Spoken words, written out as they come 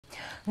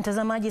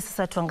Mtazamaji,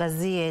 sasa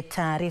tuangazie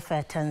taarifa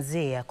ya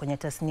tanzia kwenye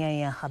tasnia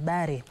ya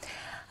habari,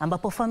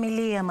 ambapo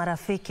familia,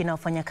 marafiki na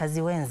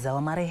wafanyakazi wenza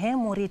wa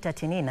Marehemu Rita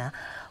Tinina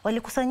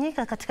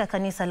walikusanyika katika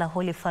kanisa la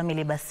Holy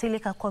Family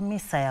Basilica kwa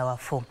misa ya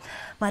wafu.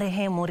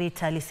 Marehemu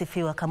Rita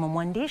alisifiwa kama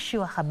mwandishi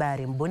wa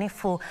habari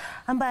mbunifu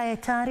ambaye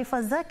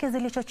taarifa zake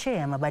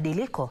zilichochea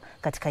mabadiliko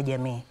katika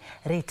jamii.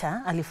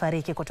 Rita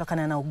alifariki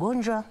kutokana na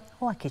ugonjwa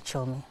wa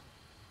kichomi.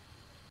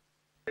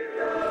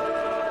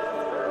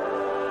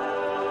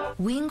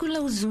 Wingu la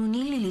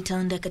huzuni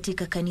lilitanda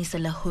katika kanisa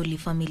la Holy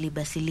Family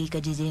Basilica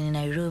jijini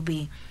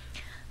Nairobi.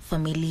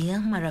 Familia,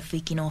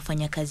 marafiki na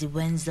wafanyakazi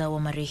wenza wa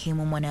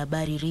marehemu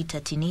mwanahabari Rita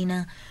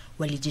Tinina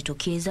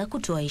walijitokeza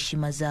kutoa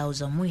heshima zao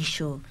za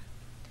mwisho.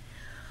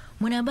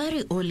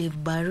 Mwanahabari Olive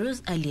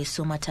Barros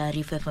aliyesoma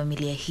taarifa ya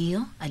familia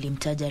hiyo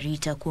alimtaja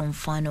Rita kuwa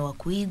mfano wa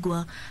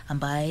kuigwa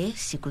ambaye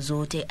siku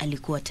zote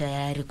alikuwa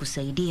tayari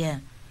kusaidia.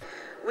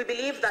 We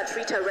believe that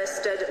Rita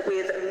rested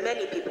with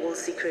many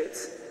people's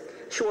secrets.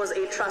 She was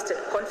a trusted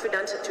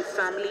confidant to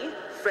family,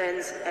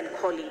 friends, and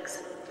colleagues.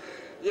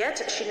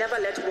 Yet, she never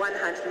let one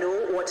hand know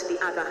what the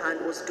other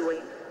hand was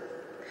doing.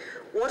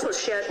 What was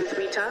shared with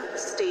Rita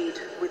stayed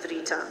with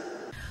Rita.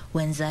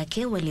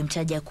 Wenzake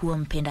walimtaja kuwa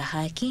mpenda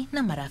haki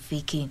na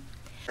marafiki.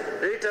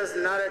 Rita's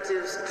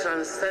narratives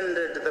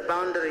transcended the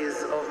boundaries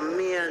of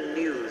mere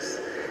news.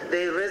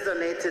 They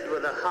resonated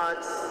with the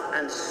hearts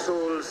and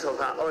souls of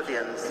her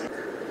audience.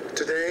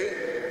 Today,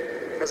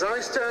 as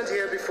I stand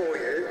here before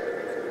you,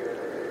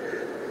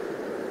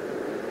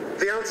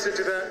 the answer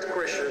to that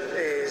question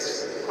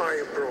is, I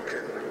am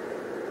broken.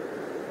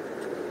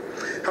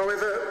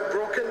 However,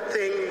 broken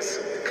things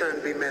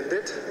can be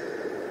mended,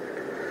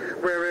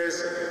 whereas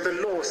the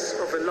loss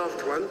of a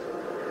loved one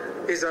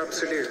is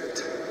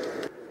absolute.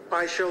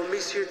 I shall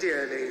miss you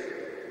dearly,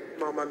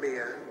 Mama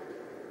Mia.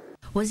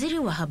 Waziri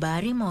wa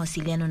habari,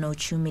 mawasiliano na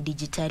uchumi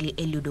dijitali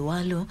Eliud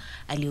Owalo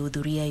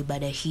alihudhuria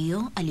ibada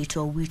hiyo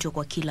alitoa wito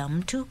kwa kila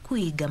mtu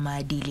kuiga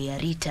maadili ya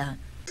Rita.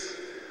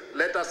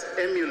 Let us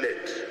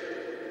emulate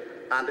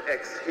and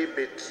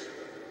exhibit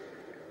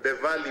the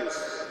values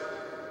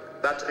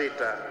that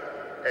Rita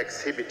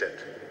exhibited,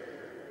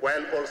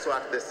 while also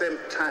at the same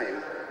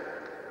time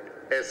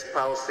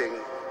espousing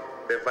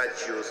the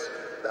virtues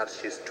that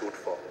she stood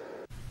for.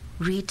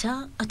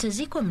 Rita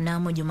atazikwa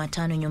mnamo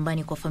Jumatano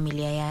nyumbani kwa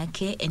familia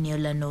yake eneo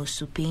la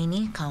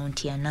Nosupini,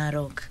 kaunti ya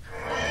Narok.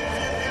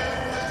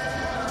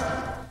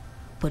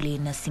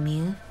 Polina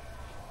Simiu,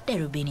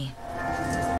 Nairobi.